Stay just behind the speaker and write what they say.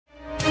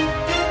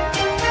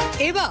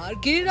এবার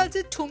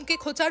গিরিরাজের ঠুমকে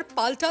খোঁচার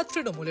পাল্টা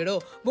তৃণমূলেরও।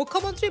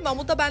 মুখ্যমন্ত্রী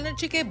মমতা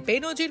ব্যানার্জিকে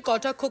বেনজির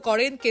কটাক্ষ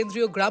করেন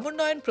কেন্দ্রীয়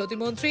গ্রামোন্নয়ন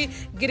প্রতিমন্ত্রী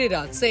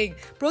গিরিরাজ সিং।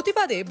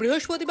 প্রতিবাদে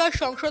বৃহস্পতিবার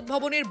সংসদ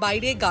ভবনের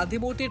বাইরে গান্ধী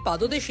মূর্তির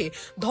পাদদেশে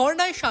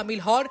ধর্নায়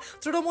সামিল হন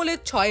তৃণমূলের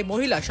 6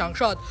 মহিলা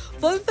সাংসদ।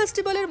 ফিল্ম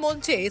ফেস্টিভ্যালের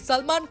মঞ্চে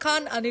সলমান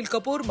খান, অনিল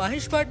কাপুর,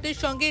 মহেশ ভাটদের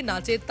সঙ্গে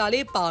নাচের তালে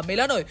পা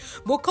মেলানোয়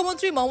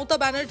মুখ্যমন্ত্রী মমতা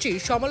ব্যানার্জির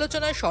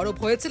সমালোচনায় সরব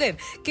হয়েছিলেন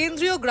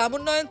কেন্দ্রীয়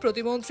গ্রামোন্নয়ন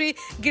প্রতিমন্ত্রী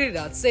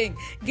গিরিরাজ সিং।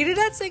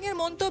 গিরিরাজ সিং এর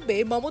মন্তব্যে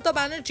মমতা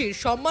ব্যানার্জির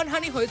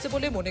সম্মানহানি হয়েছে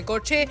বলে মনে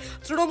করছে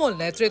তৃণমূল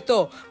নেতৃত্ব।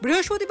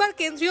 বৃহস্পতিবার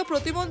কেন্দ্রীয়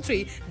প্রতিমন্ত্রী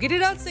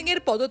গিরিরাজ সিং এর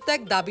পদত্যাগ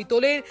দাবি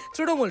তোলেন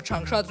তৃণমূল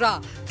সাংসদরা।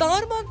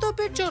 তাঁর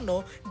মন্তব্যের জন্য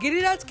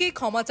গিরিরাজকে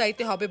ক্ষমা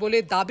চাইতে হবে বলে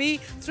দাবি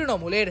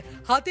তৃণমূলের।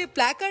 হাতে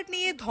প্ল্যাকার্ড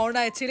নিয়ে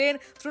ধর্নায় ছিলেন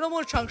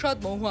তৃণমূল সাংসদ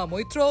মহুয়া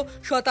মৈত্র,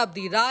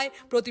 শতাব্দী রায়,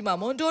 প্রতিমা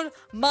মণ্ডল,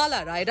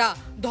 মালা রায়রা।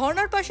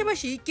 ধর্নার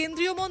পাশাপাশি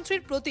কেন্দ্রীয়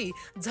মন্ত্রীর প্রতি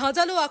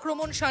ঝাঁঝালো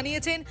আক্রমণ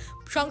শানিয়েছেন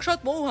সাংসদ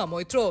মহুয়া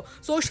মৈত্র।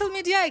 সোশ্যাল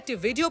মিডিয়ায় একটি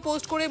ভিডিও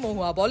পোস্ট করে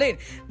মহুয়া বলেন,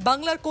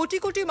 বাংলার কোটি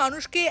কোটি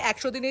মানুষকে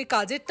 100 দিনের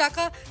কাজের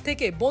টাকা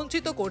থেকে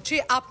বঞ্চিত করছে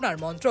আপনার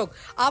মন্ত্রক।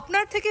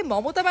 আপনার থেকে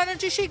মমতা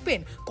ব্যানার্জি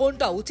শিখবেন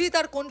কোনটা উচিত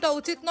আর কোনটা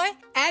উচিত নয়।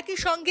 একই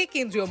সঙ্গে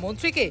কেন্দ্রীয়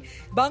মন্ত্রীকে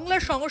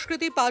বাংলার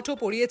সংস্কৃতি পাঠও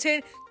পড়িয়েছেন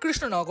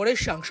কৃষ্ণনগরের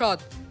সাংসদ।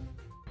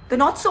 The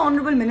not so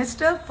honorable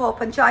Minister for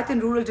Panchayat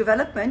and Rural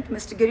Development,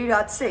 Mr.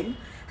 Giriraj Singh,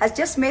 has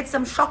just made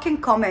some shocking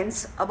comments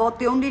about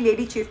the only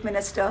lady Chief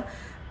Minister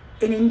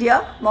in India,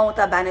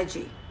 Mamata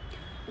Banerjee.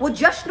 वो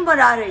जश्न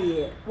मना रही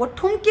है, वो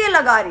ठुमके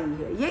लगा रही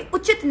है, ये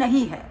उचित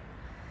नहीं है.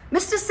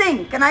 Mr. Singh,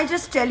 can I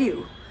just tell you,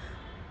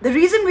 the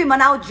reason we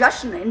manao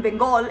jashn in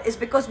Bengal is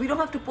because we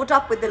don't have to put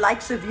up with the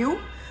likes of you,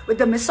 with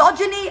the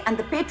misogyny and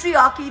the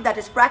patriarchy that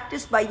is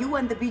practiced by you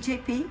and the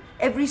BJP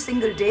every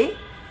single day.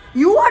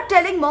 You are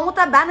telling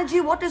Mamata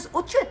Banerjee what is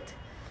uchit.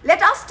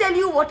 Let us tell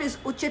you what is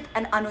uchit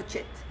and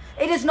anuchit.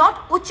 It is not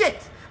uchit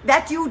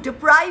that you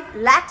deprive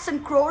lakhs and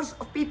crores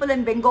of people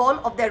in Bengal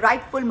of their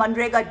rightful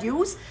Manrega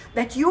dues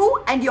that you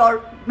and your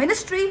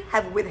ministry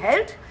have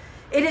withheld.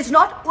 It is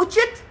not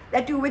uchit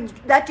that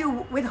you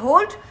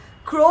withhold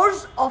crores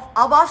of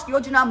Awas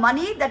Yojana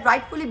money that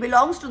rightfully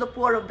belongs to the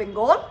poor of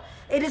Bengal.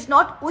 It is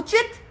not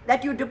uchit that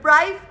you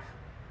deprive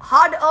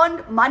hard-earned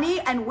money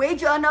and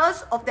wage earners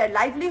of their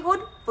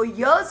livelihood for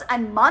years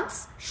and months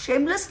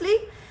shamelessly.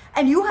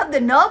 And you have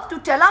the nerve to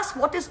tell us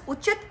what is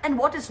uchit and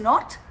what is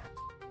not.